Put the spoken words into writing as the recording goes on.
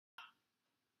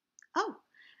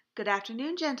Good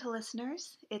afternoon, gentle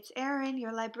listeners. It's Erin,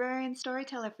 your librarian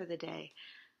storyteller for the day.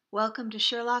 Welcome to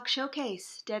Sherlock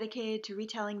Showcase, dedicated to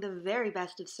retelling the very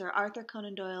best of Sir Arthur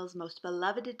Conan Doyle's most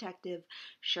beloved detective,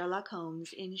 Sherlock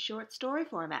Holmes, in short story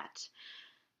format.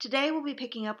 Today we'll be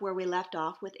picking up where we left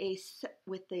off with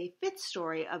the fifth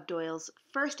story of Doyle's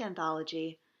first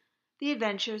anthology, The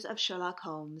Adventures of Sherlock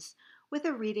Holmes, with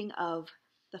a reading of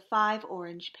The Five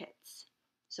Orange Pits.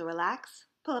 So relax,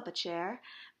 pull up a chair,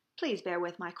 please bear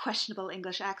with my questionable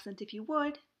English accent if you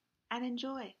would, and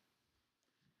enjoy.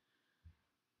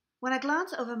 When I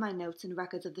glance over my notes and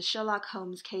records of the Sherlock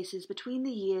Holmes cases between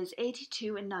the years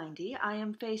 82 and 90, I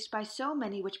am faced by so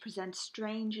many which present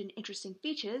strange and interesting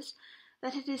features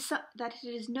that it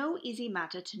is no easy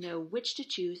matter to know which to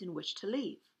choose and which to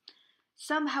leave.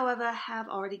 Some, however, have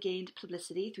already gained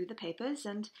publicity through the papers,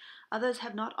 and others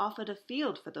have not offered a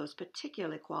field for those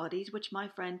particular qualities which my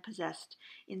friend possessed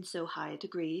in so high a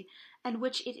degree, and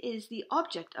which it is the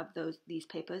object of these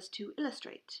papers to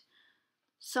illustrate.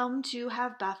 Some, too,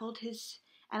 have baffled his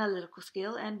analytical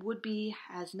skill, and would be,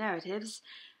 as narratives,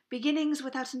 beginnings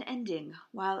without an ending,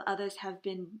 while others have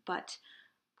been but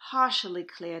partially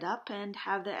cleared up, and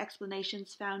have their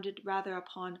explanations founded rather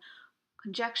upon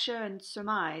conjecture and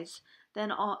surmise than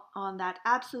on that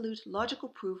absolute logical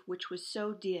proof which was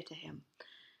so dear to him.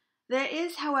 There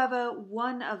is, however,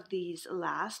 one of these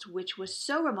last which was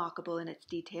so remarkable in its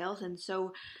details and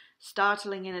so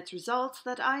startling in its results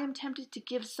that I am tempted to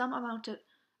give some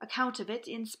account of it,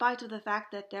 in spite of the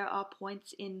fact that there are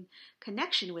points in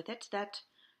connection with it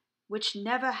which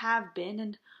never have been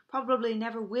and probably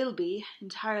never will be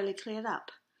entirely cleared up.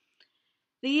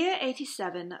 The year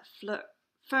 87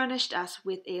 furnished us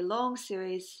with a long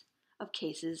series of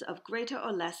cases of greater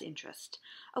or less interest,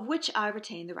 of which I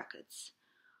retain the records.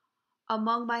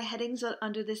 Among my headings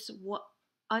under this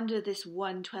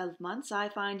 12 months, I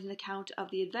find an account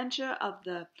of the adventure of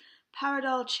the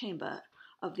Paradol Chamber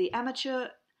of the Amateur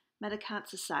Mendicant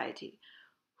Society,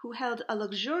 who held a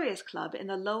luxurious club in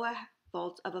the lower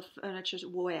vault of a furniture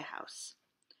warehouse,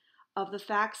 of the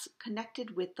facts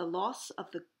connected with the loss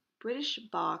of the British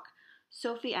bark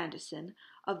Sophie Anderson,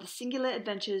 of the singular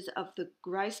adventures of the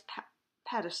Grice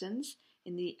Pattersons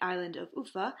in the island of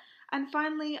Uffa, and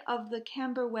finally of the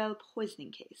Camberwell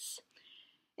poisoning case.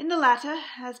 In the latter,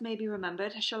 as may be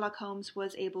remembered, Sherlock Holmes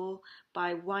was able,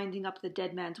 by winding up the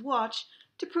dead man's watch,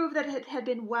 to prove that it had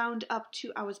been wound up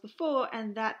 2 hours before,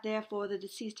 and that therefore the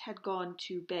deceased had gone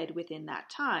to bed within that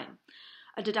time,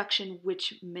 a deduction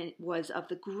which was of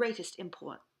the greatest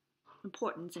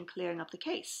importance in clearing up the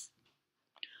case.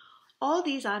 All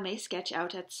these I may sketch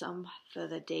out at some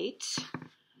further date,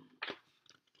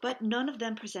 but none of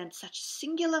them present such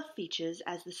singular features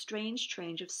as the strange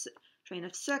train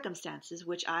of circumstances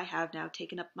which I have now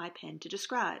taken up my pen to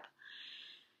describe.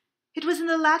 It was in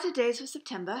the latter days of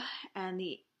September, and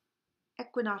the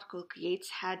equinoctial gates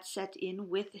had set in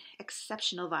with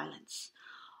exceptional violence.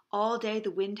 All day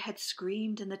the wind had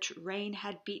screamed, and the rain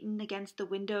had beaten against the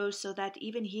windows, so that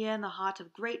even here in the heart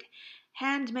of great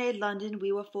handmade London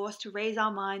we were forced to raise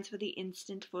our minds for the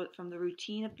instant from the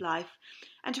routine of life,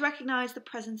 and to recognize the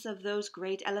presence of those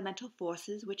great elemental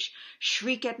forces which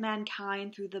shriek at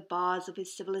mankind through the bars of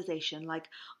his civilization like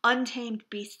untamed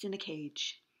beasts in a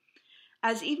cage.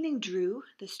 As evening drew,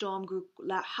 the storm grew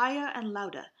higher and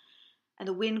louder, and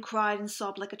the wind cried and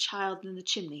sobbed like a child in the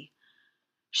chimney.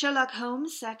 Sherlock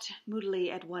Holmes sat moodily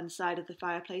at one side of the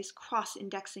fireplace,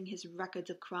 cross-indexing his records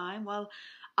of crime, while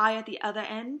I at the other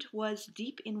end was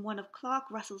deep in one of Clark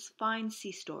Russell's fine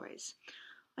sea stories,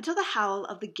 until the howl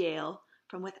of the gale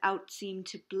from without seemed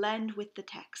to blend with the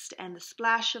text, and the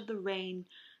splash of the rain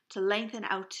to lengthen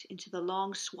out into the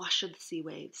long swash of the sea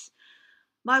waves.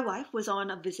 My wife was on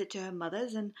a visit to her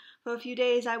mother's, and for a few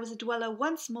days I was a dweller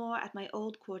once more at my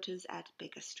old quarters at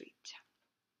Baker Street.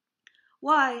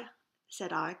 "Why,"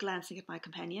 said I, glancing at my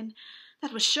companion,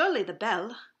 "that was surely the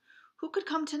bell. Who could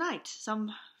come tonight?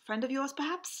 Some friend of yours,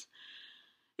 perhaps?"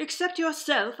 "Except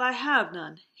yourself, I have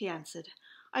none," he answered.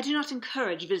 "I do not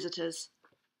encourage visitors."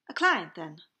 "A client,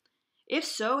 then?" "If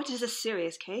so, it is a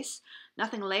serious case.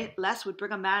 Nothing less would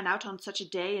bring a man out on such a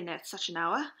day and at such an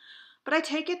hour. But I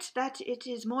take it that it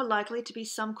is more likely to be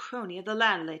some crony of the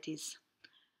landlady's."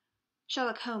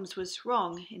 Sherlock Holmes was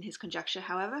wrong in his conjecture,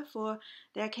 however, for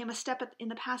there came a step in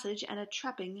the passage and a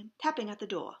tapping at the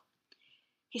door.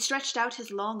 He stretched out his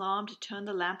long arm to turn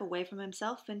the lamp away from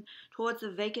himself and towards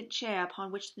the vacant chair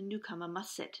upon which the newcomer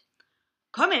must sit.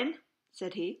 "Come in,"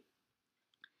 said he.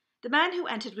 The man who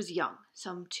entered was young,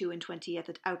 some 22 at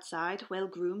the outside,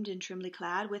 well-groomed and trimly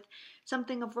clad, with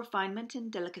something of refinement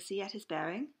and delicacy at his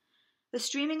bearing. The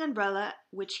streaming umbrella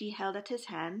which he held at his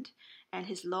hand, and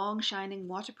his long, shining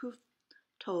waterproof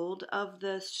told of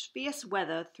the fierce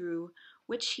weather through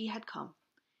which he had come.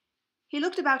 He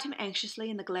looked about him anxiously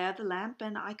in the glare of the lamp,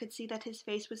 and I could see that his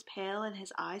face was pale and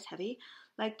his eyes heavy,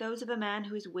 like those of a man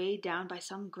who is weighed down by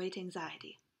some great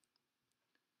anxiety.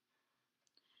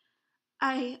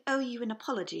 "I owe you an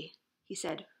apology," he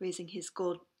said, raising his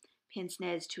gold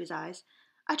pince-nez to his eyes.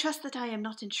 "I trust that I am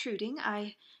not intruding.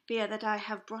 I fear that I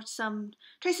have brought some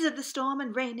traces of the storm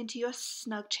and rain into your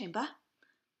snug chamber."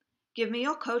 "Give me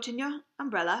your coat and your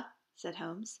umbrella," said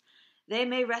Holmes. "They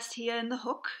may rest here in the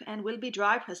hook, and will be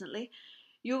dry presently.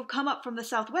 You have come up from the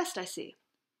southwest, I see."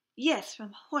 "Yes,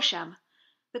 from Horsham.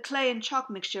 The clay and chalk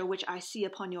mixture which I see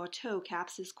upon your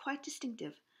toe-caps is quite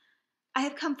distinctive. I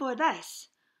have come for advice."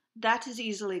 "That is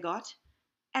easily got."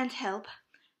 "And help."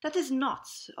 "That is not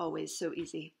always so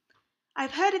easy."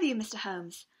 "I've heard of you, Mr.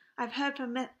 Holmes. I've heard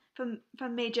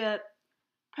from Major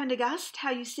Prendergast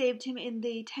how you saved him in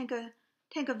the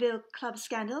Tankerville Club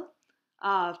scandal."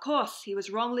 "Ah, of course. He was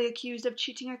wrongly accused of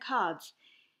cheating at cards."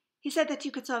 "He said that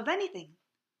you could solve anything."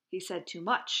 "He said too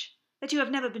much." "That you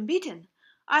have never been beaten."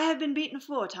 "I have been beaten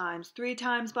 4 times, 3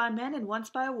 times by men and once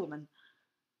by a woman."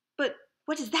 "But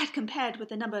what is that compared with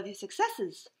the number of your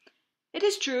successes?" "It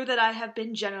is true that I have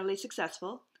been generally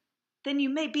successful." "Then you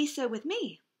may be so with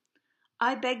me."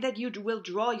 "I beg that you will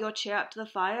draw your chair up to the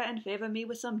fire and favour me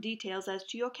with some details as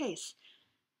to your case."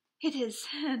 "It is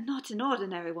not an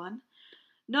ordinary one."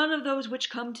 "None of those which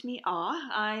come to me are.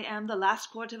 I am the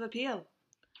last court of appeal."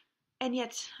 "And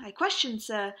yet I question,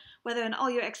 sir, whether in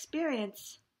all your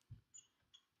experience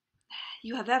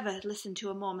you have ever listened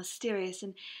to a more mysterious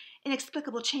and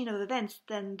inexplicable chain of events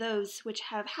than those which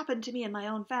have happened to me and my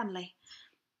own family."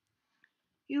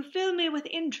 "You fill me with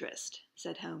interest,"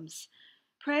 said Holmes.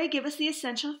 "Pray give us the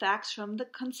essential facts from the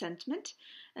consentment,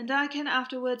 and I can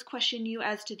afterwards question you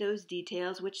as to those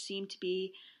details which seem to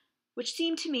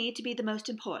me to be the most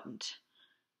important."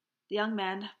 The young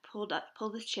man pulled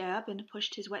his chair up and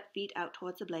pushed his wet feet out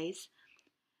towards the blaze.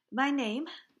 "My name,"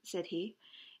 said he,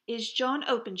 "is John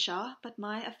Openshaw, but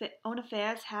my own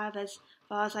affairs have, as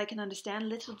far as I can understand,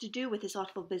 little to do with this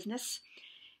awful business.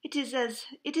 It is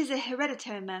a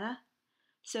hereditary matter,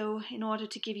 so in order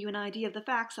to give you an idea of the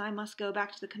facts, I must go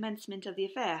back to the commencement of the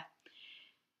affair.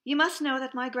 You must know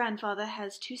that my grandfather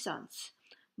has 2 sons,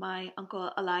 my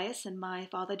uncle Elias and my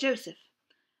father Joseph.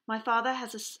 My father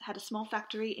had a small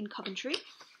factory in Coventry,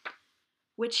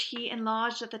 which he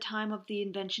enlarged at the time of the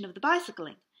invention of the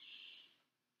bicycling.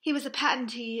 He was a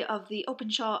patentee of the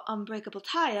Openshaw unbreakable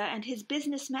tire, and his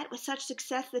business met with such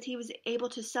success that he was able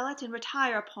to sell it and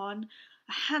retire upon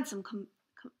a handsome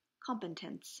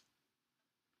competence.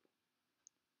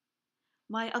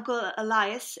 My uncle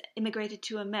Elias immigrated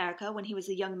to America when he was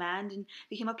a young man and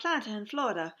became a planter in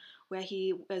Florida, where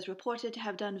he was reported to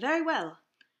have done very well.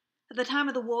 At the time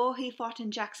of the war he fought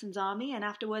in Jackson's army, and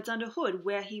afterwards under Hood,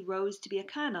 where he rose to be a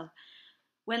colonel.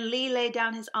 When Lee laid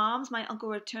down his arms, my uncle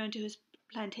returned to his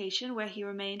plantation, where he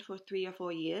remained for 3 or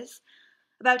 4 years.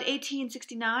 About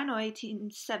 1869 or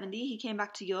 1870 he came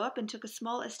back to Europe and took a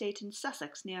small estate in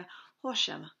Sussex, near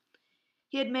Horsham.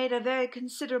 He had made a very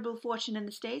considerable fortune in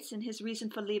the States, and his reason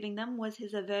for leaving them was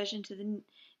his aversion to the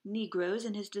Negroes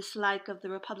and his dislike of the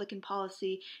Republican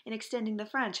policy in extending the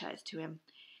franchise to him.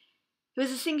 He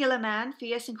was a singular man,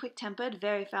 fierce and quick-tempered,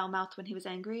 very foul-mouthed when he was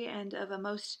angry, and of a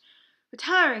most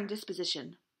retiring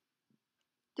disposition.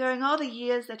 During all the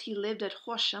years that he lived at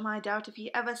Horsham, I doubt if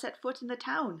he ever set foot in the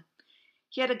town.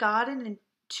 He had a garden and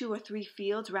 2 or 3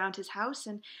 fields round his house,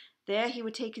 and there he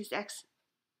would take his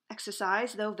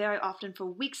exercise, though very often for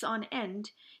weeks on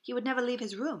end he would never leave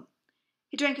his room.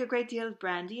 He drank a great deal of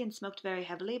brandy and smoked very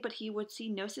heavily, but he would see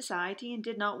no society and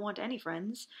did not want any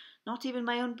friends, not even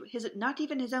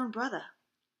his own brother.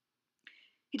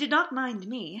 He did not mind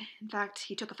me. In fact,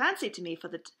 he took a fancy to me,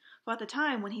 for at the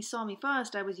time when he saw me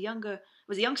first I was a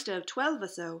youngster of 12 or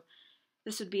so.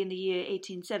 This would be in the year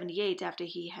 1878, after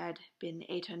he had been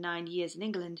 8 or 9 years in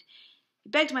England. He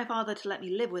begged my father to let me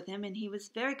live with him, and he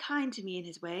was very kind to me in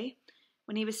his way.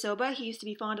 When he was sober, he used to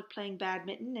be fond of playing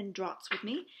badminton and draughts with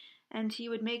me, and he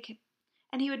would make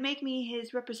me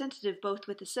his representative both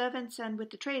with the servants and with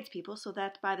the tradespeople, so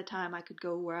that by the time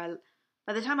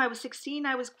I was 16,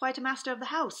 I was quite a master of the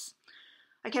house.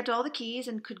 I kept all the keys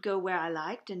and could go where I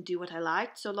liked and do what I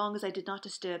liked, so long as I did not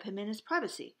disturb him in his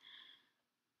privacy.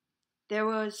 There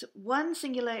was one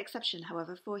singular exception,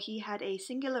 however, for he had a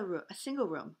single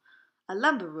room, a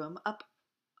lumber room up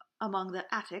among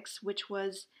the attics, which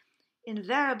was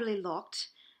invariably locked,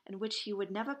 and which he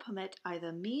would never permit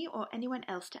either me or anyone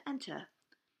else to enter.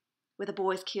 With a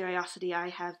boy's curiosity, I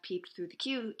have peeped through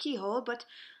the keyhole, but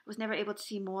was never able to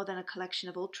see more than a collection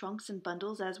of old trunks and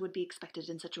bundles, as would be expected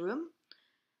in such a room.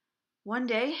 One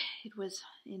day, it was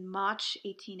in March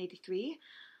 1883,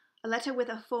 a letter with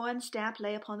a foreign stamp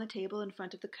lay upon the table in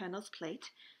front of the Colonel's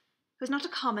plate. It was not a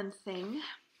common thing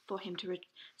for him to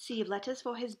receive letters,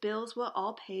 for his bills were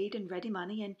all paid in ready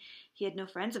money, and he had no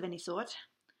friends of any sort.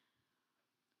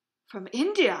 "From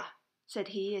India," said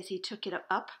he as he took it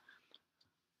up.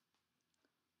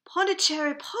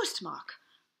 "Pondicherry postmark!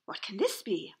 What can this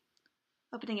be?"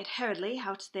 Opening it hurriedly,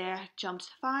 out there jumped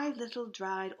 5 little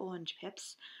dried orange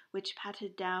pips, which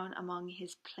pattered down among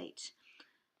his plate.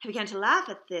 I began to laugh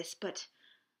at this, but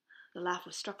the laugh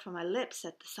was struck from my lips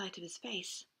at the sight of his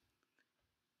face.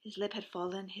 His lip had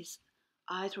fallen, his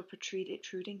eyes were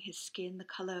protruding, his skin the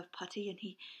color of putty, and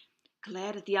he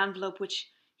glared at the envelope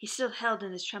which he still held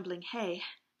in his trembling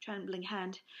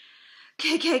hand.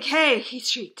 "KKK!" he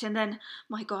shrieked, and then,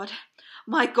 my God,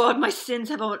 my sins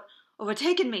have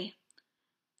overtaken me."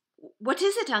 "What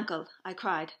is it, uncle?" I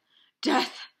cried.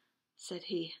 "Death," said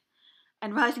he,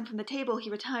 and rising from the table, he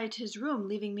retired to his room,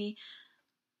 leaving me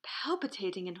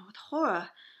palpitating with horror.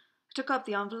 I took up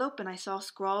the envelope, and I saw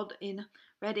scrawled in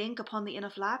red ink upon the inner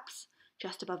flaps,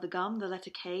 just above the gum, the letter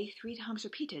K, 3 times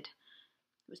repeated.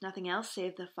 There was nothing else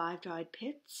save the 5 dried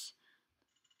pips.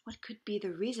 What could be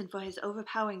the reason for his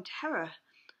overpowering terror?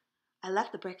 I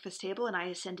left the breakfast table, and I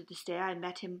ascended the stair. I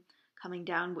met him coming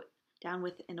down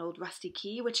with an old rusty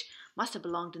key, which must have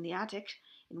belonged in the attic,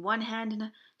 in one hand, and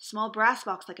a small brass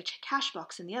box like a cash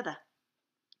box in the other.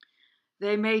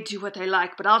 "They may do what they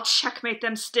like, but I'll checkmate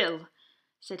them still,"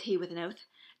 said he with an oath.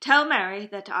 "Tell Mary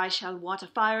that I shall want a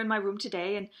fire in my room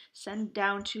today, and send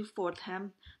down to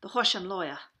Fordham the Horsham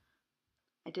lawyer."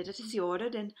 I did it as he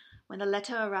ordered, and when the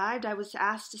letter arrived, I was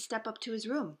asked to step up to his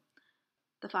room.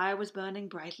 The fire was burning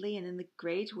brightly, and in the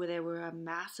grate where there were a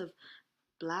mass of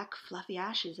black, fluffy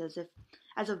ashes,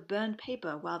 as of burned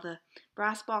paper, while the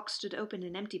brass box stood open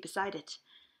and empty beside it.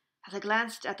 As I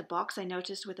glanced at the box, I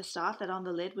noticed with a start that on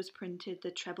the lid was printed the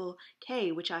treble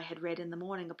K, which I had read in the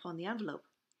morning upon the envelope.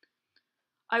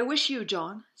 "I wish you,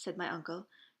 John," said my uncle,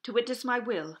 "to witness my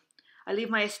will. I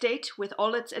leave my estate, with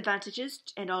all its advantages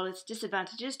and all its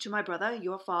disadvantages, to my brother,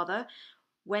 your father,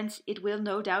 whence it will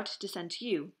no doubt descend to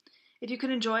you. If you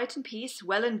can enjoy it in peace,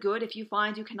 well and good. If you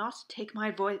find you cannot, take my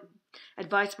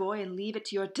advice, boy, and leave it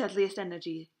to your deadliest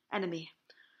enemy.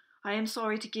 I am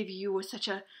sorry to give you such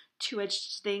a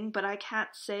two-edged thing, but I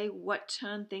can't say what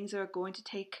turn things are going to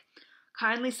take.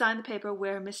 Kindly sign the paper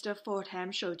where Mr.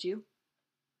 Fordham showed you."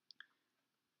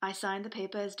 I signed the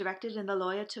paper as directed, and the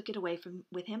lawyer took it away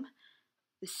with him.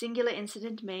 The singular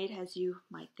incident made, as you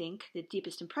might think, the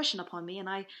deepest impression upon me, and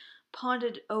I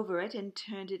pondered over it and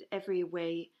turned it every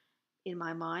way in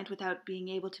my mind without being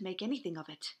able to make anything of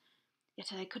it.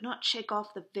 Yet I could not shake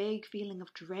off the vague feeling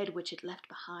of dread which it left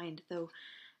behind, though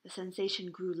the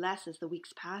sensation grew less as the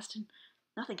weeks passed, and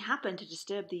nothing happened to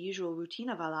disturb the usual routine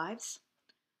of our lives.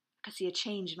 I could see a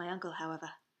change in my uncle,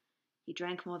 however. He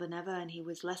drank more than ever, and he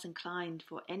was less inclined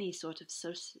for any sort of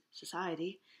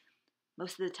society.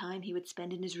 Most of the time he would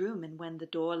spend in his room, and when the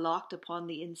door locked upon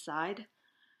the inside.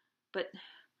 But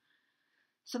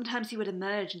sometimes he would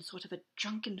emerge in a sort of a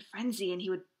drunken frenzy, and he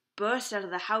would burst out of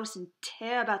the house and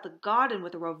tear about the garden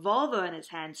with a revolver in his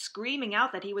hand, screaming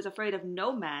out that he was afraid of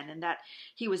no man, and that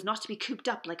he was not to be cooped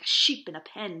up like a sheep in a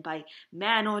pen by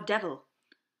man or devil.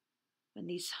 When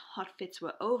these hot fits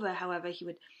were over, however, he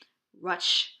would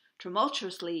rush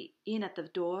tumultuously in at the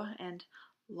door and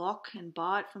lock and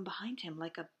bar it from behind him,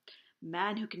 like a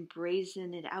man who can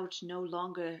brazen it out no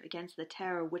longer against the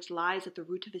terror which lies at the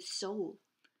root of his soul.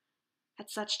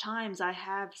 At such times I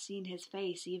have seen his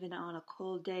face, even on a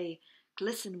cold day,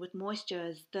 glisten with moisture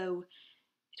as though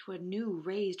it were new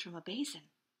raised from a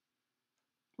basin.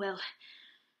 Well,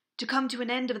 to come to an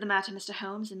end of the matter, Mr.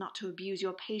 Holmes, and not to abuse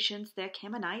your patience, there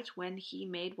came a night when he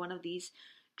made one of these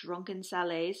drunken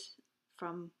sallies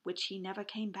from which he never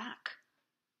came back.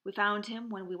 We found him,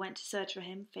 when we went to search for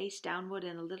him, face downward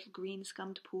in a little green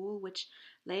scummed pool which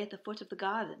lay at the foot of the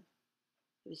garden.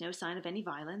 There was no sign of any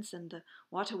violence, and the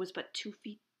water was but 2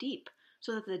 feet deep,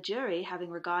 so that the jury, having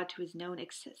regard to his known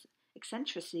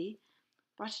eccentricity,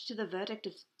 brought it to the verdict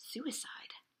of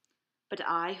suicide. But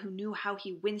I, who knew how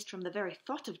he winced from the very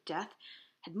thought of death,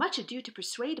 had much ado to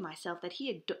persuade myself that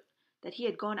he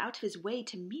had gone out of his way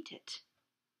to meet it.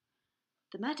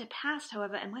 The matter passed,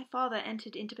 however, and my father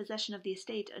entered into possession of the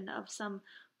estate and of some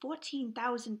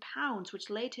 £14,000 which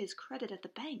lay to his credit at the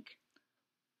bank.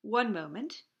 "One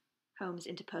moment," Holmes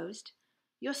interposed.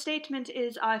 "Your statement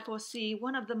is, I foresee,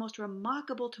 one of the most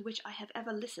remarkable to which I have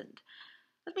ever listened.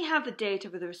 Let me have the date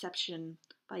of the reception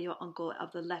by your uncle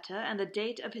of the letter and the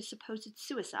date of his supposed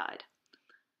suicide.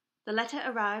 The letter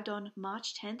arrived on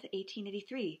March 10th,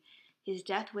 1883. His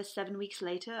death was 7 weeks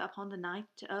later, upon the night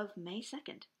of May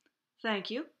 2nd. Thank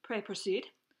you. Pray proceed.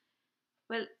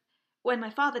 Well, when my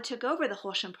father took over the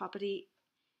Horsham property,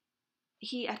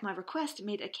 he, at my request,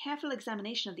 made a careful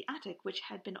examination of the attic, which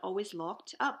had been always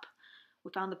locked up.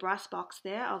 We found the brass box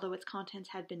there, although its contents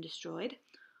had been destroyed.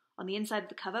 On the inside of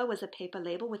the cover was a paper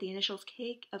label with the initials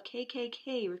of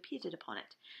KKK repeated upon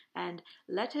it, and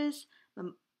letters,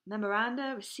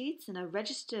 memoranda, receipts, and a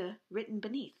register written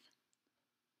beneath.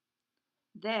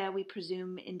 There, we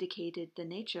presume, indicated the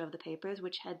nature of the papers,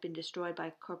 which had been destroyed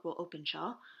by Corporal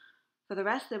Openshaw. For the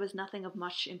rest, there was nothing of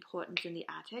much importance in the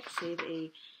attic, save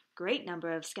a great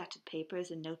number of scattered papers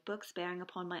and notebooks bearing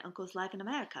upon my uncle's life in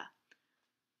America.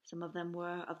 Some of them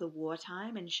were of the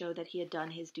wartime, and showed that he had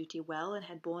done his duty well and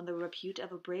had borne the repute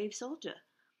of a brave soldier.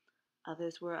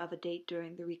 Others were of a date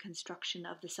during the reconstruction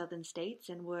of the southern states,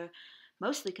 and were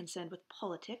mostly concerned with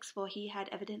politics, for he had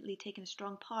evidently taken a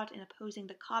strong part in opposing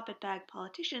the carpetbag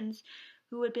politicians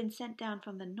who had been sent down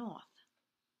from the north.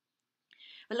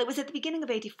 Well, it was at the beginning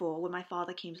of '84 when my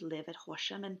father came to live at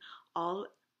Horsham, and all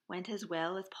went as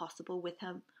well as possible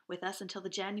with us until the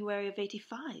January of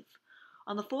 '85.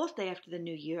 On the 4th day after the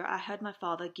New Year, I heard my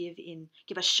father give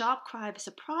a sharp cry of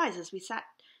surprise as we sat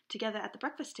together at the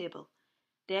breakfast table.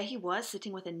 There he was,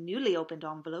 sitting with a newly opened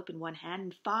envelope in one hand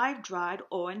and 5 dried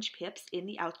orange pips in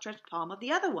the outstretched palm of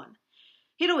the other one.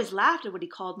 He had always laughed at what he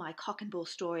called my cock-and-bull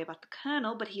story about the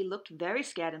colonel, but he looked very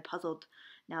scared and puzzled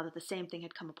now that the same thing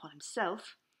had come upon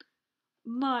himself.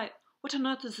 "My, what on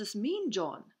earth does this mean,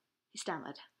 John?" he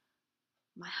stammered.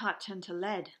 My heart turned to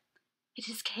lead. "It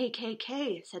is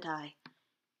KKK," said I.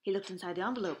 He looked inside the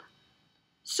envelope.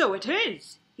 "So it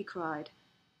is!" he cried.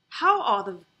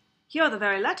 Here are the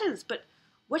very letters, but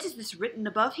what is this written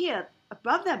above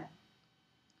them?"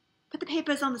 "Put the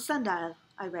papers on the sundial,"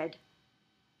 I read.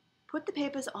 "Put the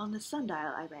papers on the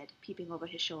sundial," I read, peeping over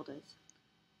his shoulders.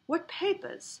 "What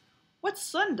papers? What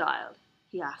sundial?"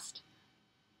 he asked.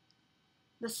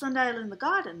 "The sundial in the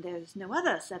garden, there's no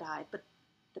other," said I, "but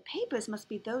the papers must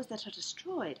be those that are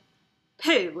destroyed."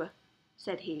 "Pooh!"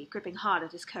 said he, gripping hard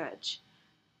at his courage.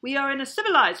 "We are in a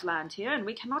civilized land here, and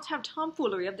we cannot have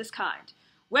tomfoolery of this kind.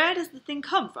 Where does the thing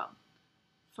come from?"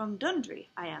 "From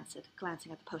Dundry," I answered,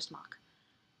 glancing at the postmark.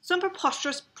 "Some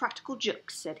preposterous practical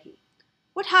jokes," said he.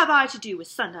 "What have I to do with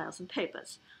sundials and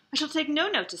papers? I shall take no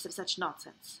notice of such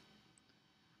nonsense."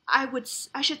 I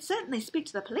should certainly speak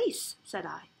to the police," said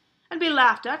I. "And be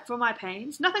laughed at for my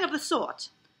pains? Nothing of the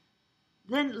sort."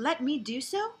 "Then let me do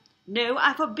so?" "No,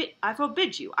 I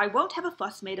forbid you. I won't have a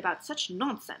fuss made about such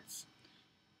nonsense."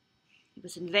 It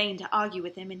was in vain to argue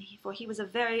with him, for he was a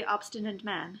very obstinate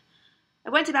man.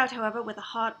 I went about, however, with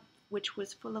a heart which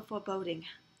was full of foreboding.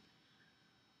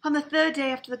 On the 3rd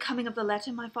day after the coming of the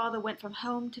letter, my father went from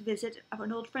home to visit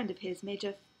an old friend of his,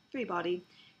 Major Freebody,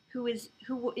 who is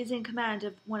in command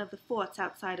of one of the forts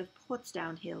outside of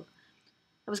Portsdown Hill.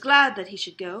 I was glad that he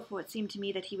should go, for it seemed to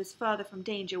me that he was farther from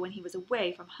danger when he was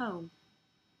away from home.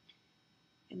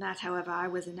 In that, however, I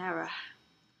was in error.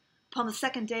 Upon the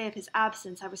 2nd day of his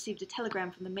absence, I received a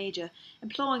telegram from the Major,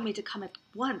 imploring me to come at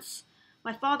once.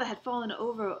 My father had fallen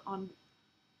over one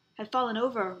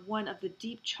of the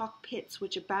deep chalk pits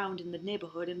which abound in the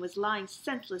neighbourhood, and was lying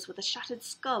senseless with a shattered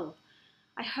skull.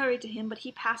 I hurried to him, but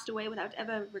he passed away without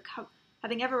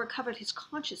having ever recovered his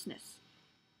consciousness.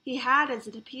 He had, as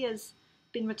it appears,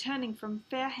 been returning from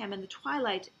Fareham in the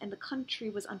twilight, and the country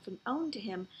was unknown to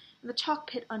him, and the chalk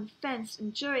pit unfenced,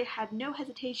 and jury had no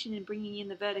hesitation in bringing in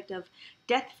the verdict of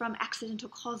death from accidental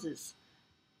causes.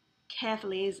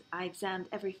 Carefully as I examined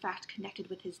every fact connected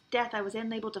with his death, I was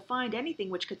unable to find anything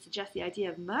which could suggest the idea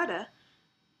of murder.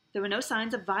 There were no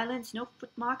signs of violence, no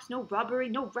footmarks, no robbery,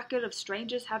 no record of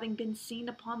strangers having been seen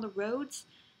upon the roads,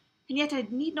 and yet I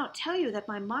need not tell you that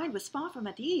my mind was far from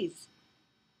at ease,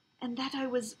 and that I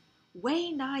was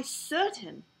well nigh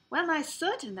certain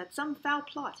that some foul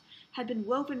plot had been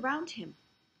woven round him.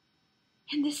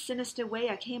 In this sinister way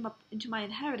I came up into my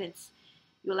inheritance.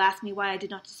 You will ask me why I did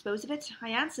not dispose of it. I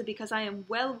answer because I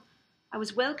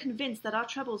was well convinced that our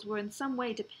troubles were in some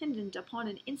way dependent upon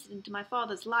an incident in my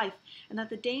father's life, and that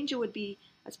the danger would be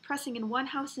as pressing in one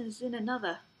house as in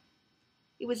another.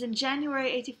 It was in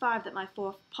January '85 that my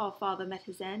poor father met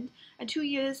his end, and 2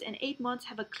 years and 8 months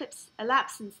have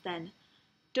elapsed since then.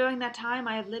 During that time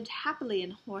I have lived happily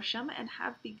in Horsham, and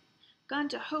have begun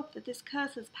to hope that this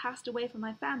curse has passed away from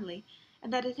my family,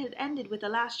 and that it had ended with the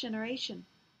last generation.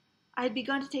 I had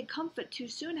begun to take comfort too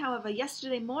soon, however.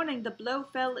 Yesterday morning the blow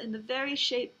fell in the very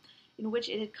shape in which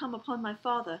it had come upon my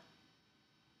father.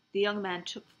 The young man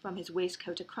took from his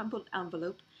waistcoat a crumpled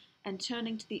envelope, and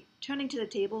turning to the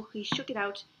table, he shook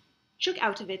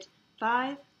out of it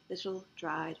 5 little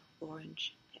dried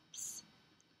orange pips.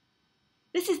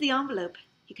 "This is the envelope,"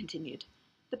 he continued.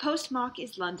 "The postmark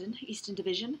is London, Eastern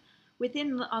Division.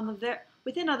 Within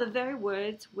are the very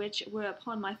words which were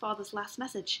upon my father's last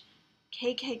message,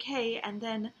 KKK, and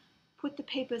then put the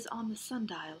papers on the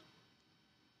sundial."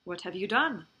 "What have you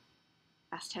done?"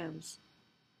 asked Holmes.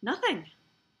 "Nothing."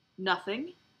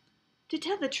 "Nothing?" "To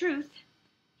tell the truth,"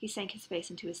 he sank his face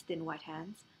into his thin white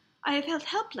hands, "I have felt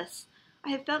helpless. I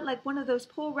have felt like one of those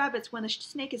poor rabbits when a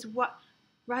snake is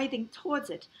writhing towards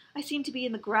it. I seem to be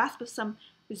in the grasp of some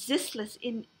resistless,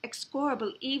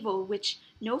 inexorable evil which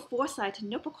no foresight and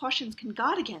no precautions can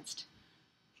guard against."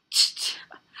 "Tch!"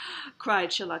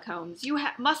 cried Sherlock Holmes. "You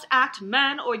must act,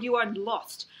 man, or you are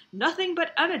lost. Nothing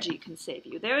but energy can save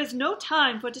you. There is no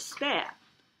time for despair."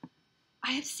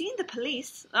 "I have seen the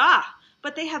police." "Ah!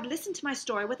 But they have listened to my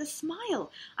story with a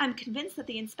smile. I am convinced that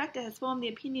the inspector has formed the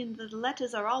opinion that the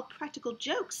letters are all practical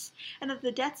jokes, and that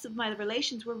the deaths of my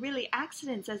relations were really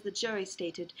accidents, as the jury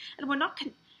stated, and were not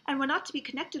to be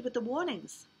connected with the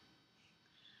warnings."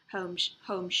 Holmes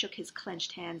shook his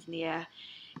clenched hands in the air.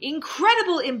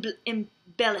 "Incredible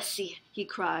imbecility!" he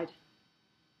cried.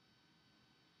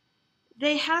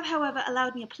 "They have, however,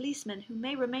 allowed me a policeman who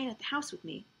may remain at the house with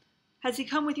me." "Has he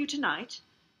come with you tonight?"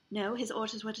 "No, his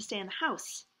orders were to stay in the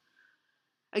house."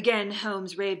 Again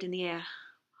Holmes raved in the air.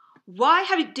 "Why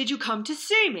did you come to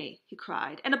see me?" he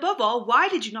cried. "And above all, why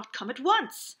did you not come at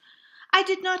once?" "I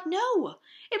did not know.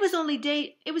 It was only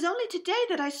today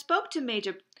that I spoke to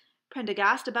Major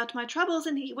Prendergast about my troubles,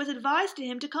 and he was advised to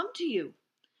him to come to you."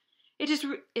 It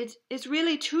is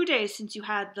really 2 days since you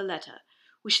had the letter.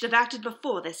 We should have acted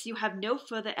before this. You have no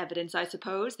further evidence, I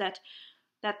suppose, that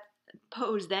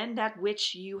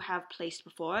which you have placed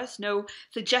before us, no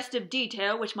suggestive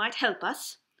detail which might help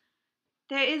us."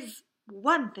 "There is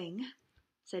one thing,"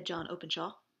 said John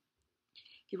Openshaw.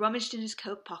 He rummaged in his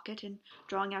coat pocket, and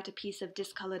drawing out a piece of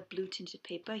discoloured blue-tinted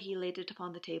paper, he laid it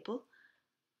upon the table.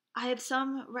 "I have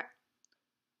some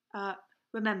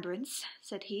remembrance,"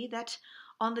 said he, "that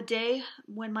on the day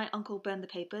when my uncle burned the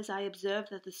papers, I observed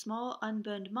that the small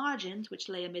unburned margins which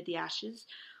lay amid the ashes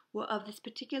were of this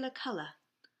particular colour.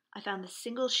 I found the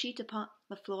single sheet upon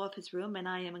the floor of his room, and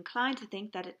I am inclined to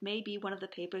think that it may be one of the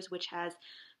papers which has,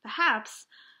 perhaps,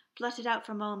 fluttered out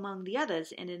from among the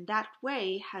others, and in that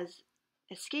way has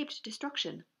escaped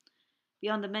destruction.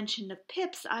 Beyond the mention of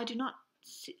pips, I do not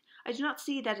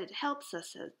see that it helps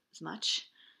us as much.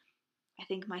 I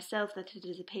think myself that it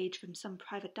is a page from some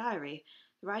private diary.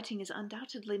 The writing is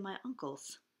undoubtedly my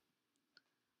uncle's."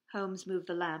 Holmes moved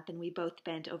the lamp, and we both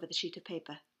bent over the sheet of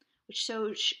paper, which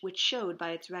showed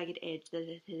by its ragged edge that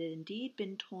it had indeed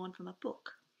been torn from a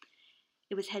book.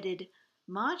 It was headed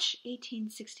March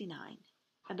 1869,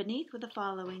 and beneath were the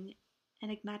following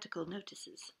enigmatical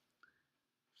notices: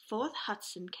 4th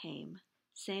Hudson came,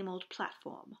 same old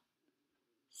platform.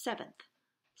 7th,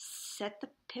 set the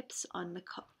pips on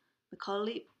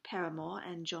Macaulay Paramore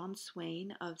and John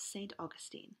Swain of St.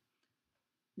 Augustine.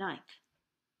 9th,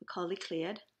 Macaulay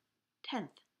cleared.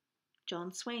 10th,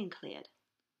 John Swain cleared.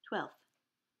 12th,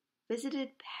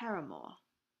 visited Paramore.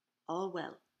 All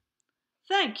well.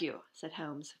 "Thank you," said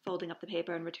Holmes, folding up the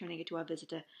paper and returning it to our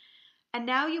visitor. "And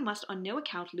now you must on no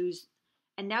account lose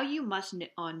another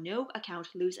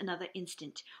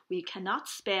instant. We cannot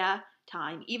spare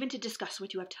time even to discuss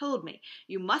what you have told me.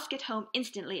 You must get home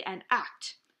instantly and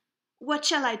act." "What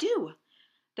shall I do?"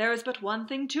 "There is but one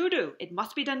thing to do. It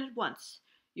must be done at once.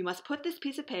 You must put this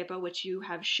piece of paper which you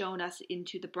have shown us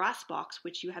into the brass box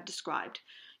which you have described.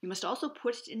 You must also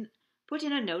put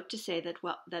in a note to say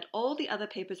that all the other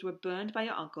papers were burned by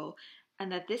your uncle,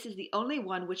 and that this is the only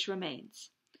one which remains.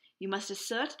 You must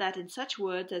assert that in such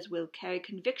words as will carry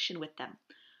conviction with them.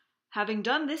 Having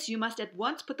done this, you must at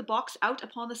once put the box out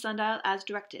upon the sundial as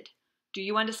directed. Do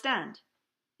you understand?"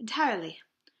 "Entirely."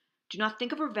 "Do not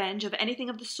think of revenge, of anything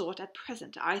of the sort at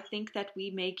present. I think that we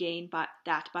may gain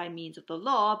by means of the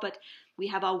law, but we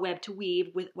have our web to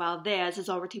weave while theirs is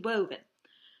already woven.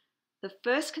 The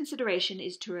first consideration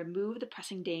is to remove the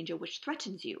pressing danger which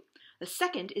threatens you. The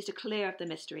second is to clear up the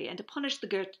mystery, and to punish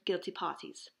the guilty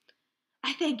parties."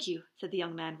 "I thank you," said the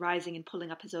young man, rising and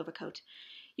pulling up his overcoat.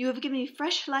 "You have given me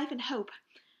fresh life and hope.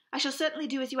 I shall certainly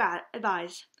do as you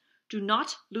advise." "Do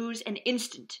not lose an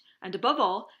instant, and above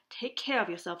all, take care of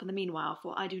yourself in the meanwhile,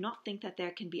 for I do not think that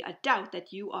there can be a doubt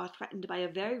that you are threatened by a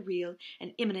very real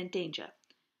and imminent danger.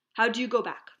 How do you go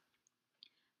back?"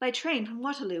 "By train from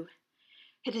Waterloo."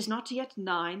 "It is not yet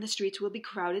 9, the streets will be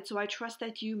crowded, so I trust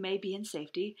that you may be in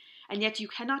safety, and yet you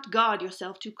cannot guard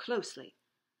yourself too closely."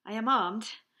 I am armed.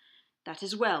 That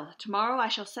is well. Tomorrow I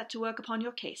shall set to work upon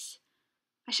your case.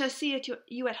 I shall see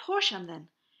you at Horsham, then.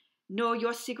 No,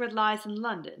 your secret lies in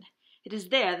London. It is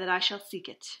there that I shall seek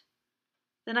it.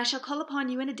 Then I shall call upon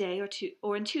you in a day or two,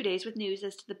 or in 2 days with news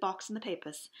as to the box and the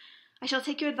papers. I shall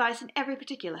take your advice in every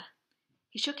particular.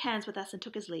 He shook hands with us and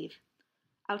took his leave.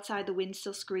 Outside the wind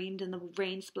still screamed, and the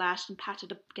rain splashed and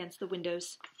pattered against the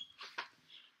windows.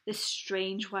 This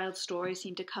strange wild story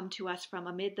seemed to come to us from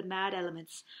amid the mad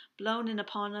elements, blown in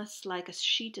upon us like a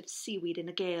sheet of seaweed in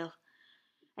a gale,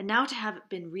 and now to have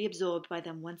been reabsorbed by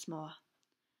them once more.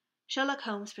 Sherlock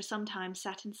Holmes for some time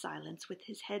sat in silence, with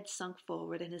his head sunk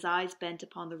forward and his eyes bent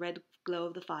upon the red glow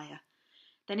of the fire.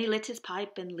 Then he lit his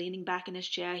pipe, and leaning back in his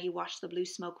chair, he watched the blue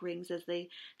smoke rings as they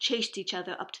chased each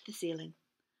other up to the ceiling.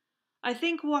 "I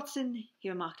think, Watson," he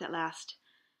remarked at last,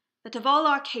 "that of all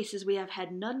our cases we have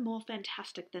had none more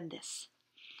fantastic than this.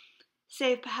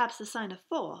 Save perhaps the sign of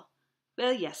 4.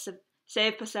 Well, yes,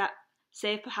 save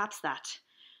perhaps that.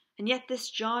 And yet this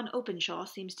John Openshaw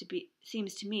seems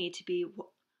to me to be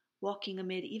walking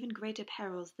amid even greater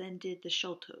perils than did the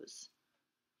Sholtos."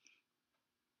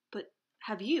 "But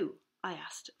have you," I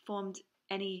asked, "formed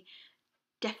any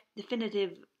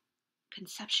definitive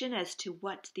conception as to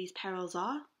what these perils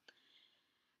are?"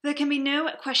 "There can be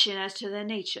no question as to their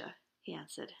nature," he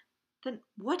answered. "Then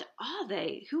what are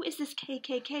they? Who is this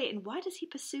KKK, and why does he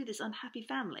pursue this unhappy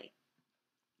family?"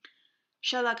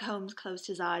 Sherlock Holmes closed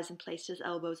his eyes and placed his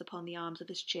elbows upon the arms of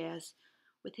his chairs,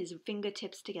 with his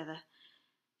fingertips together.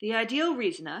 "The ideal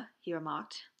reasoner," he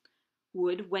remarked,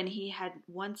 "would, when he had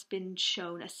once been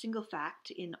shown a single fact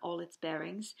in all its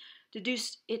bearings,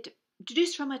 deduce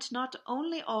from it not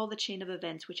only all the chain of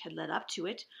events which had led up to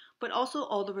it, but also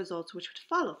all the results which would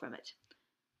follow from it.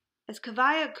 As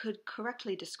Cavia could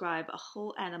correctly describe a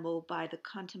whole animal by the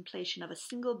contemplation of a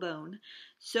single bone,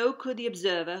 so could the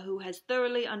observer who has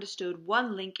thoroughly understood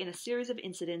one link in a series of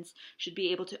incidents should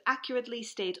be able to accurately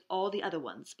state all the other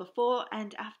ones, before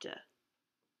and after.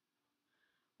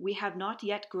 We have not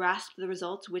yet grasped the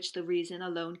results which the reason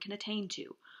alone can attain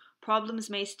to. Problems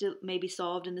may be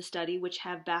solved in the study which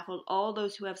have baffled all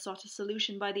those who have sought a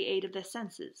solution by the aid of their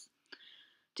senses.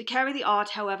 To carry the art,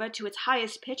 however, to its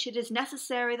highest pitch, it is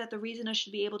necessary that the reasoner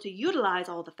should be able to utilize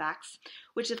all the facts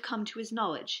which have come to his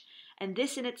knowledge, and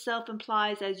this in itself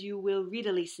implies, as you will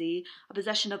readily see, a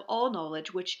possession of all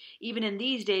knowledge, which, even in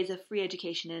these days of free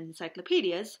education and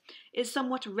encyclopedias, is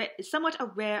somewhat a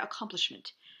rare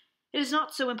accomplishment. It is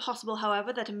not so impossible,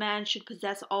 however, that a man should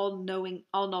possess all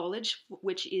knowledge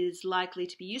which is likely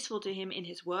to be useful to him in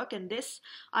his work, and this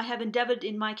I have endeavored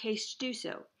in my case to do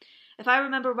so. If I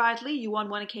remember rightly, you on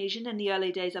one occasion, in the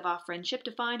early days of our friendship,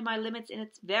 defined my limits in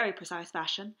its very precise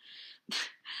fashion."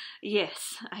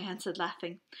 "Yes," I answered,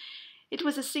 laughing. "It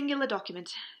was a singular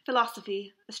document.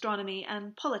 Philosophy, astronomy,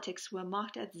 and politics were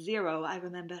marked at 0, I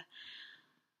remember.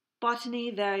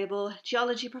 Botany variable,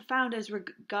 geology profound as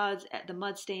regards the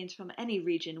mud stains from any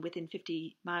region within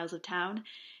 50 miles of town,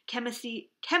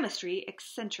 chemistry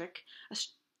eccentric,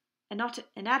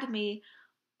 anatomy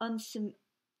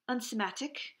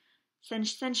unsematic,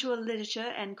 sensual literature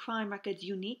and crime records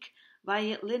unique,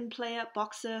 violin player,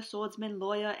 boxer, swordsman,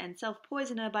 lawyer, and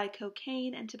self-poisoner by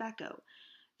cocaine and tobacco.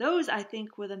 Those, I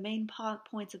think, were the main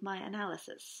points of my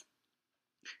analysis."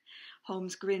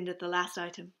 Holmes grinned at the last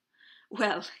item.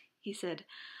 "Well," he said,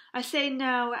 "I say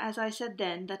now, as I said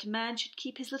then, that a man should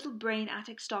keep his little brain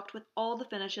attic stocked with all the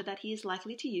furniture that he is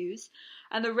likely to use,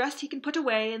 and the rest he can put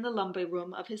away in the lumber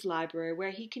room of his library, where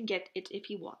he can get it if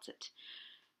he wants it.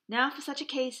 Now, for such a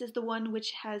case as the one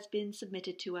which has been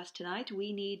submitted to us tonight,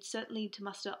 we need certainly to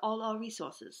muster all our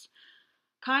resources.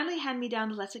 Kindly hand me down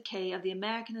the letter K of the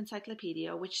American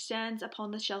Encyclopedia, which stands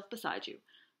upon the shelf beside you.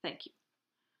 Thank you.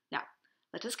 Now,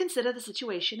 let us consider the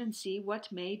situation and see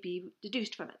what may be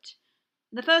deduced from it.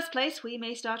 In the first place, we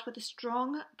may start with a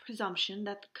strong presumption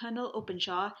that Colonel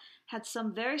Openshaw had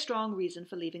some very strong reason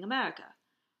for leaving America.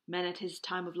 Men at his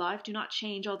time of life do not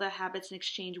change all their habits and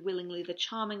exchange willingly the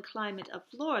charming climate of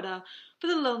Florida for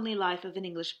the lonely life of an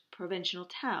English provincial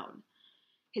town.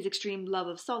 His extreme love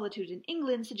of solitude in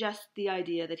England suggests the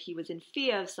idea that he was in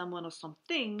fear of someone or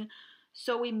something,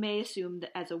 so we may assume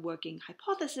that as a working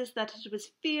hypothesis that it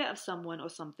was fear of someone or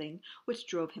something which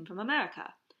drove him from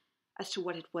America. As to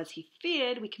what it was he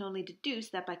feared, we can only deduce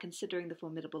that by considering the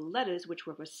formidable letters which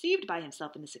were received by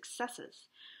himself and his successors.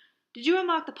 Did you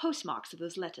remark the postmarks of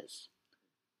those letters?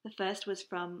 The first was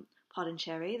from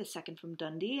Podoncherry, the second from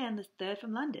Dundee, and the third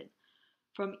from London.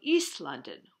 From East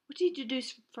London. What do you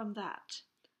deduce from that?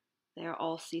 They are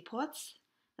all seaports.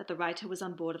 That the writer was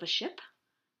on board of a ship.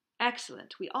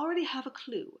 Excellent. We already have a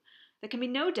clue. There can be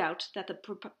no doubt that the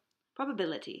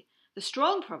probability The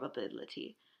strong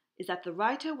probability is that the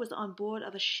writer was on board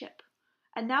of a ship.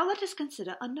 And now let us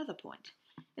consider another point.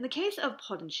 In the case of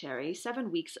Podonsherry,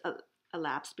 7 weeks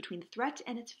elapsed between the threat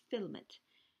and its fulfillment.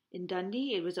 In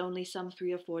Dundee, it was only some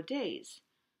 3 or 4 days.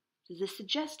 Does this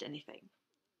suggest anything?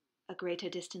 A greater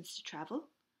distance to travel?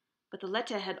 But the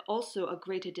letter had also a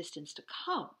greater distance to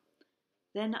come.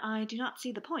 Then I do not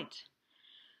see the point.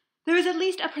 There is at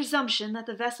least a presumption that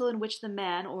the vessel in which the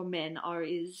man or men are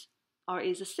is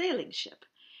a sailing ship.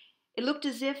 It looked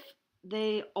as if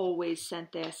they always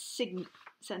sent their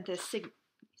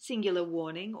singular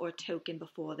warning or token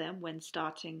before them when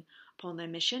starting upon their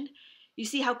mission. You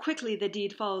see how quickly the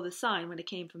deed followed the sign when it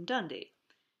came from Dundee.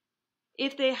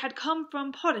 If they had come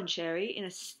from Podonsherry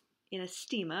in a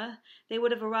steamer, they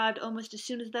would have arrived almost as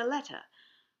soon as their letter.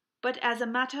 But as a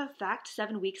matter of fact,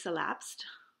 7 weeks elapsed.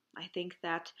 I think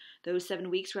that those 7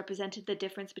 weeks represented the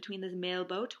difference between the mail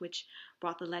boat which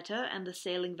brought the letter and the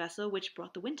sailing vessel which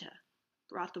brought the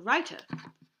writer.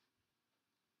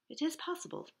 It is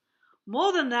possible.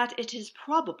 More than that, it is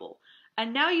probable.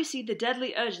 And now you see the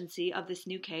deadly urgency of this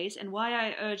new case and why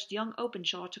I urged young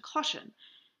Openshaw to caution.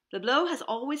 The blow has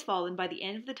always fallen by the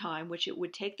end of the time which it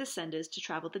would take the senders to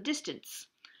travel the distance.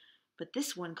 But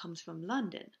this one comes from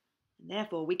London, and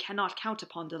therefore we cannot count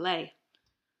upon delay.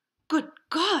 Good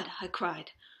God, I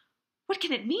cried. What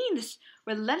can it mean, this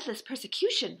relentless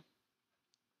persecution?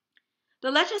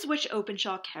 The letters which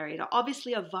Openshaw carried are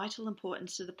obviously of vital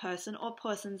importance to the person or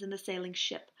persons in the sailing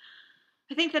ship.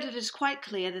 I think that it is quite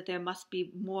clear that there must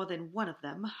be more than one of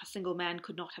them. A single man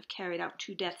could not have carried out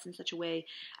 2 deaths in such a way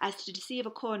as to deceive a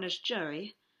coroner's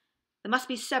jury. There must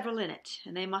be several in it,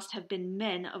 and they must have been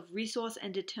men of resource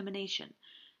and determination.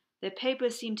 The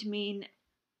papers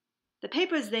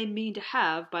they mean to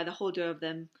have by the holder of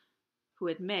them, who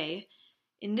it may.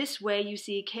 In this way, you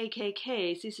see,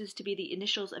 KKK ceases to be the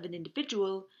initials of an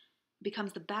individual, and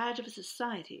becomes the badge of a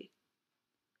society.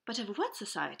 But of what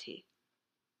society?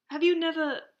 Have you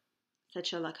never, said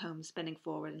Sherlock Holmes, bending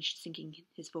forward and sinking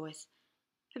his voice,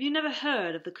 have you never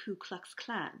heard of the Ku Klux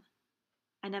Klan?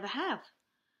 I never have.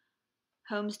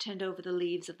 Holmes turned over the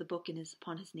leaves of the book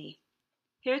upon his knee.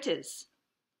 Here it is,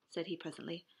 said he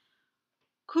presently.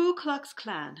 Ku Klux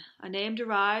Klan, a name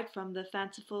derived from the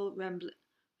fanciful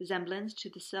resemblance to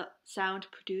the sound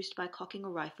produced by cocking a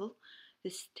rifle.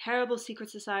 This terrible secret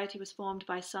society was formed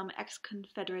by some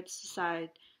ex-Confederate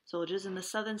soldiers in the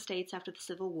southern states after the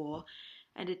Civil War,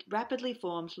 and it rapidly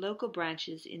formed local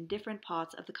branches in different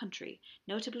parts of the country,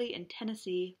 notably in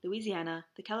Tennessee, Louisiana,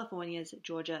 the Carolinas,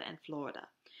 Georgia, and Florida.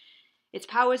 Its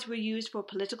powers were used for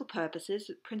political purposes,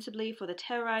 principally for the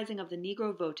terrorizing of the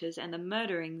Negro voters and the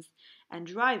murderings and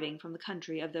driving from the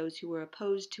country of those who were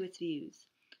opposed to its views.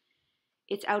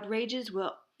 Its outrages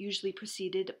were usually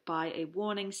preceded by a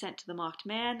warning sent to the mocked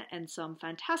man and some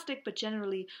fantastic but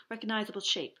generally recognizable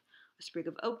shape, a sprig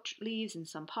of oak leaves in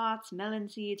some parts, melon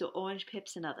seeds, or orange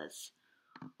pips in others.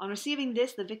 On receiving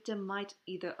this, the victim might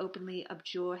either openly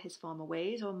abjure his former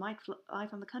ways or might fly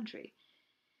from the country.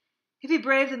 If he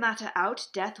braved the matter out,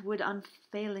 death would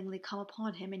unfailingly come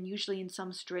upon him, and usually in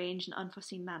some strange and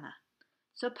unforeseen manner.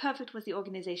 So perfect was the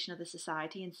organization of the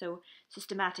society, and so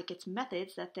systematic its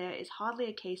methods, that there is hardly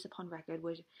a case upon record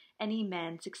where any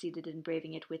man succeeded in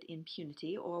braving it with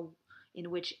impunity, or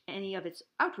in which any of its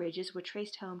outrages were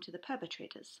traced home to the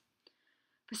perpetrators.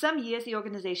 For some years the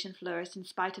organization flourished in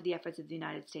spite of the efforts of the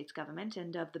United States government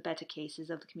and of the better cases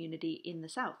of the community in the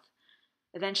South.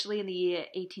 Eventually, in the year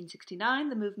 1869,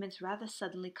 the movements rather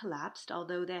suddenly collapsed,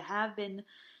 although there have been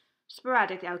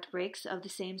sporadic outbreaks of the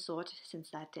same sort since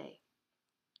that day.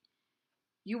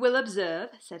 You will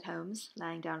observe, said Holmes,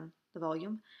 laying down the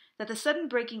volume, that the sudden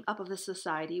breaking up of the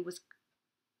society was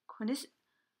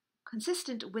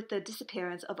consistent with the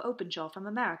disappearance of Openshaw from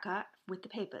America with the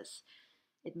papers.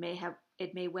 It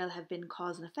may well have been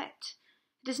cause and effect.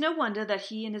 It is no wonder that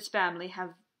he and his family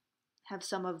have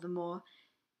some of the more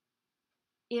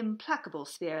implacable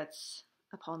spirits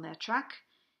upon their track.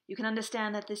 You can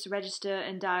understand that this register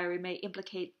and diary may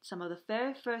implicate some of the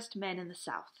very first men in the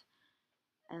South,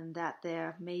 and that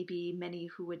there may be many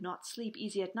who would not sleep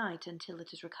easy at night until it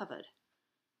is recovered.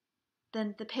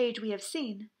 Then the page we have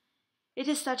seen, it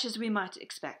is such as we might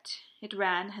expect. It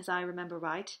ran, as I remember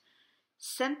right,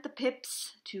 sent the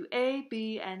pips to A,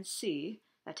 B, and C,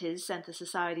 that is, sent the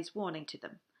society's warning to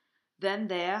them. Then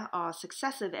there are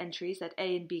successive entries that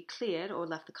A and B cleared or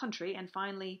left the country, and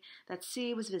finally that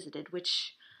C was visited,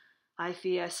 which I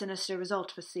fear a sinister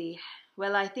result for C.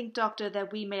 Well, I think, Doctor,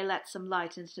 that we may let some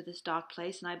light into this dark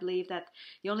place, and I believe that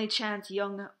the only chance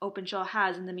young Openshaw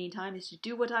has in the meantime is to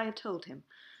do what I have told him.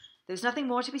 There's nothing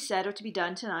more to be said or to be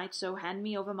done tonight, so hand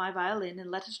me over my violin and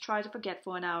let us try to forget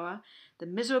for an hour the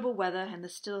miserable weather and the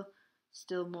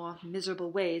still more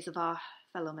miserable ways of our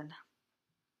fellowmen."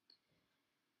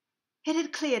 It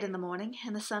had cleared in the morning,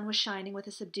 and the sun was shining with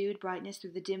a subdued brightness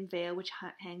through the dim veil which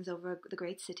hangs over the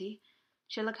great city.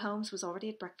 Sherlock Holmes was already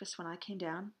at breakfast when I came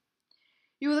down.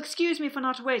 "You will excuse me for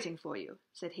not waiting for you,"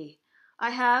 said he.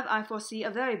 "I have, I foresee, a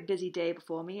very busy day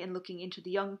before me in looking into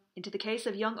the case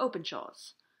of young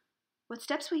Openshaw's." "What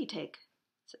steps will you take?"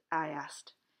 I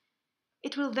asked.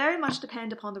 "It will very much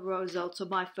depend upon the results of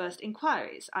my first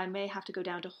inquiries. I may have to go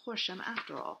down to Horsham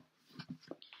after all."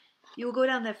 "You will go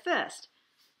down there first?"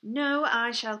 "No,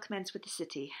 I shall commence with the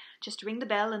city. Just ring the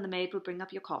bell and the maid will bring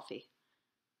up your coffee."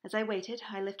 As I waited,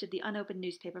 I lifted the unopened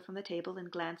newspaper from the table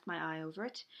and glanced my eye over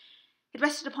it. It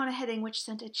rested upon a heading which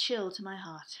sent a chill to my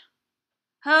heart.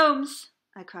 "Holmes!"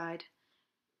 I cried.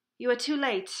 "You are too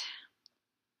late."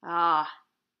 "Ah,"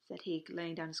 said he,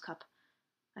 laying down his cup.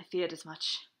 "I feared as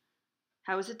much.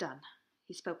 How was it done?"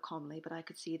 He spoke calmly, but I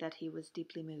could see that he was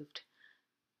deeply moved.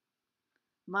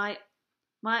 My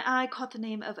eye caught the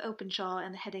name of Openshaw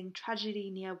and the heading "Tragedy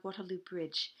near Waterloo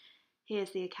Bridge."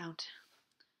 Here's the account.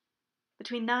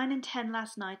 "Between 9 and 10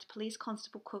 last night, Police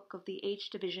Constable Cook of the H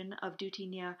Division of duty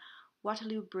near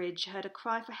Waterloo Bridge heard a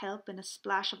cry for help and a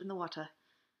splash in the water.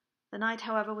 The night,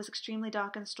 however, was extremely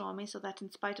dark and stormy, so that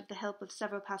in spite of the help of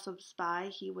several passers-by,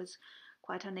 he was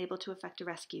quite unable to effect a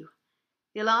rescue.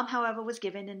 The alarm, however, was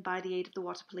given, and by the aid of the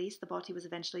water police, the body was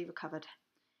eventually recovered.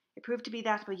 It proved to be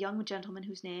that of a young gentleman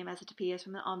whose name, as it appears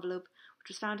from the envelope which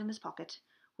was found in his pocket,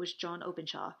 was John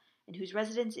Openshaw, and whose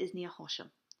residence is near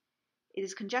Horsham. It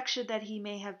is conjectured that he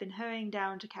may have been hurrying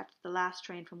down to catch the last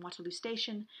train from Waterloo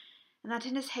Station, and that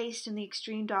in his haste in the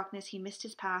extreme darkness he missed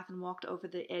his path and walked over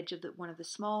the edge of one of the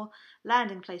small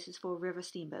landing places for river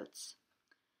steamboats.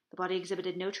 The body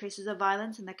exhibited no traces of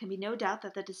violence, and there can be no doubt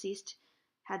that the deceased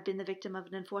had been the victim of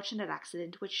an unfortunate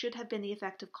accident, which should have been the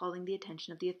effect of calling the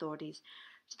attention of the authorities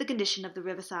to the condition of the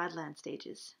riverside land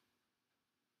stages."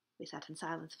 We sat in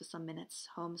silence for some minutes,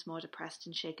 Holmes more depressed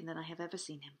and shaken than I have ever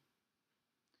seen him.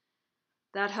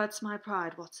 "That hurts my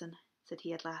pride, Watson," said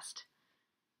he at last.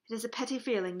 "It is a petty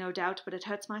feeling, no doubt, but it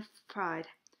hurts my pride.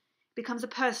 It becomes a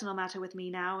personal matter with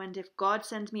me now, and if God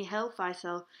sends me help, I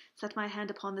shall set my hand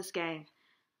upon this gang.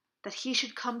 That he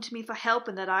should come to me for help,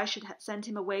 and that I should send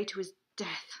him away to his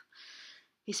death."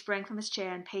 He sprang from his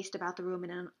chair and paced about the room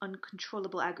in an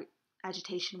uncontrollable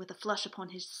agitation, with a flush upon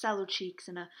his sallow cheeks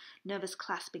and a nervous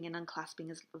clasping and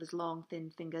unclasping of his long,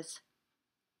 thin fingers.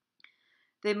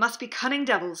 "They must be cunning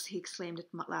devils," he exclaimed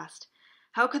at last.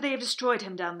 "How could they have destroyed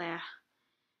him down there?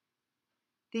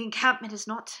 The encampment is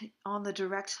not on the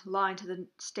direct line to the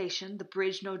station. The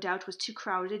bridge, no doubt, was too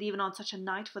crowded, even on such a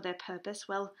night, for their purpose.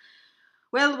 Well,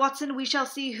 Watson, we shall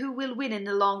see who will win in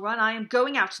the long run. I am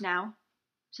going out now."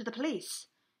 "To the police?"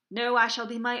 "No, I shall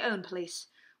be my own police.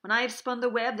 When I have spun the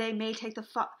web, they may take the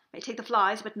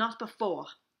flies, but not before."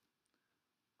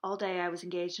 All day I was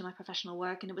engaged in my professional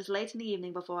work, and it was late in the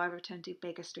evening before I returned to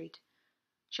Baker Street.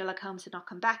 Sherlock Holmes had not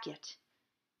come back yet.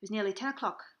 It was nearly 10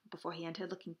 o'clock before he entered,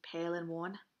 looking pale and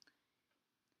worn.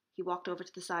 He walked over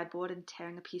to the sideboard, and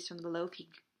tearing a piece from the loaf,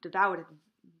 he devoured it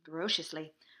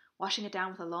voraciously, washing it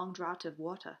down with a long draught of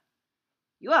water.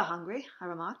 "You are hungry," I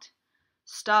remarked.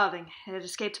 "Starving. It had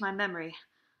escaped my memory.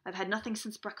 I've had nothing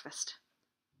since breakfast."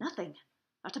 "Nothing?"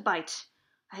 "Not a bite.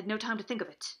 I had no time to think of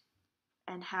it."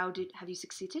 "And have you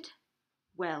succeeded?"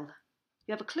 "Well."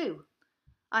 "You have a clue?"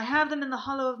 "I have them in the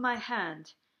hollow of my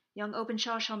hand. Young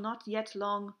Openshaw shall not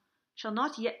long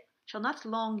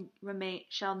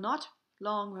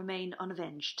remain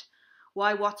unavenged.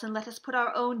 Why, Watson, let us put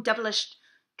our own devilish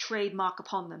trademark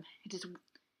upon them.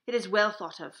 It is well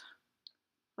thought of."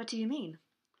 "What do you mean?"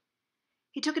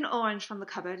 He took an orange from the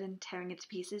cupboard, and tearing it to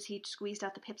pieces, he squeezed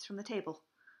out the pips from the table.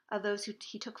 Of those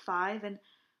he took 5 and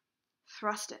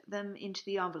thrust them into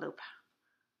the envelope.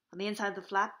 On the inside of the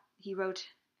flap he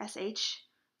wrote S.H.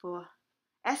 for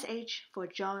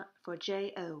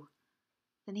J.O.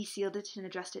 Then he sealed it and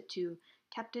addressed it to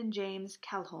Captain James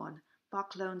Calhorn,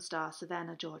 Bark Lone Star,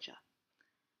 Savannah, Georgia.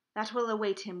 "That will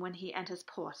await him when he enters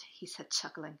port," he said,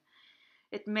 chuckling.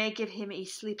 "It may give him a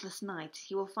sleepless night.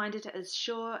 He will find it as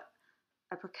sure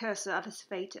a precursor of his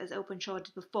fate as Openshaw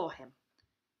did before him."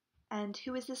 "And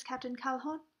who is this Captain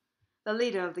Calhorn?" "The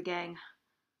leader of the gang.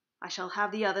 I shall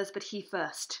have the others, but he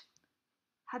first."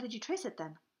 "How did you trace it,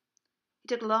 then?" He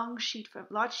took a large sheet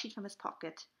from his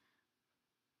pocket,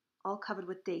 all covered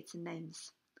with dates and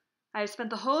names. "I have spent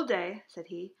the whole day," said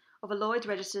he, "over Lloyd's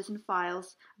registers and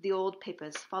files of the old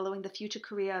papers, following the future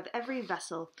career of every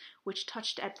vessel which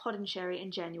touched at Podincherry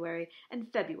in January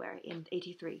and February in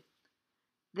 '83.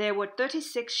 There were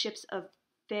 36 ships of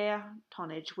fair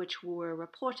tonnage which were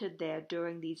reported there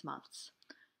during these months.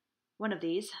 One,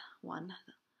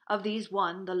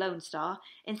 the Lone Star,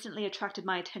 instantly attracted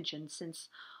my attention, since,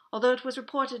 although it was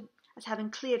reported as having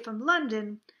cleared from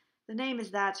London, the name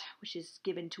is that which is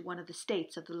given to one of the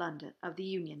states of the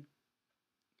Union.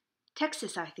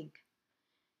 Texas, I think.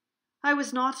 I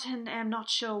was not and am not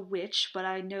sure which, but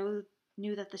I knew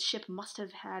that the ship must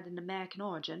have had an American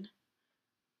origin.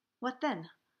 What then?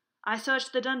 I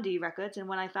searched the Dundee records, and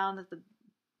when I found that the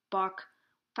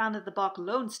bark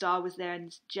Lone Star was there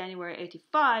in January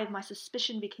 85, my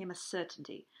suspicion became a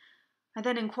certainty. I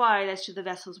then inquired as to the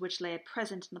vessels which lay at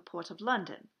present in the port of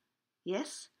London.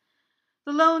 Yes?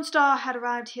 The Lone Star had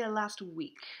arrived here last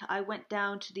week. I went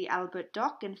down to the Albert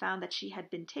Dock and found that she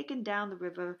had been taken down the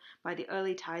river by the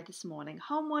early tide this morning,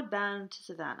 homeward bound to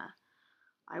Savannah.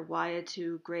 I wired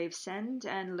to Gravesend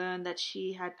and learned that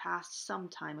she had passed some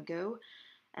time ago,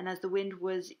 and as the wind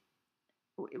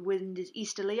is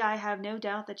easterly, I have no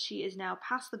doubt that she is now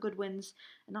past the Goodwins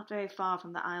and not very far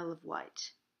from the Isle of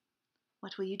Wight.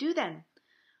 What will you do then?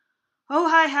 Oh,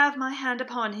 I have my hand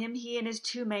upon him. He and his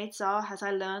 2 mates are, as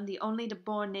I learned, the only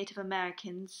native-born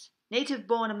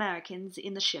Americans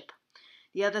in the ship.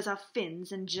 The others are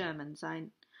Finns and Germans.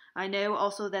 I know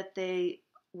also that they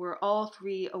were all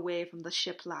 3 away from the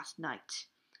ship last night.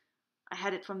 I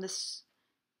had it from the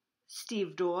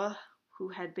stevedore who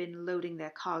had been loading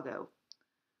their cargo.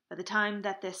 By the time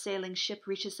that their sailing ship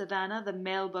reaches Savannah, the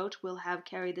mail boat will have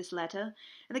carried this letter,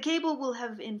 and the cable will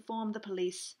have informed the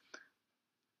police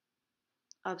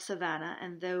of Savannah,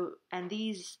 and that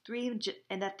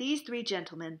these 3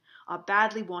 gentlemen are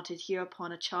badly wanted here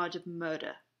upon a charge of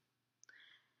murder.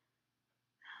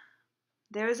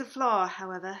 There is a flaw,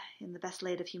 however, in the best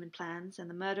laid of human plans, and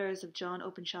the murderers of John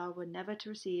Openshaw were never to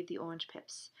receive the orange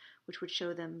pips, which would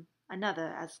show them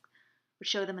another, as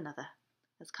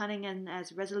cunning and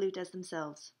as resolute as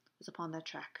themselves, was upon their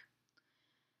track.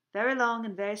 Very long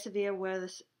and very severe were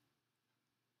the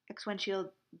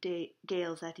sequential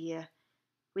gales that year.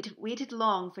 We waited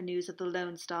long for news of the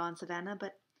Lone Star in Savannah,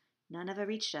 but none ever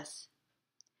reached us.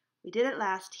 We did at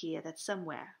last hear that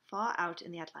somewhere, far out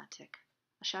in the Atlantic,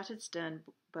 a shattered stern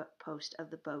post of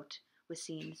the boat was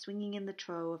seen swinging in the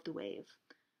trough of the wave,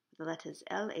 with the letters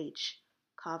L.H.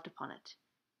 carved upon it,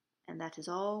 and that is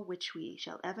all which we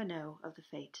shall ever know of the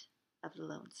fate of the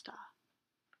Lone Star.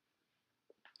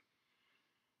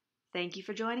 Thank you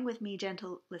for joining with me,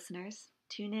 gentle listeners.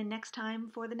 Tune in next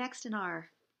time for the next in our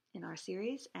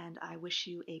series, and I wish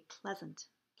you a pleasant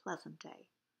day.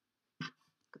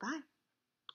 Goodbye.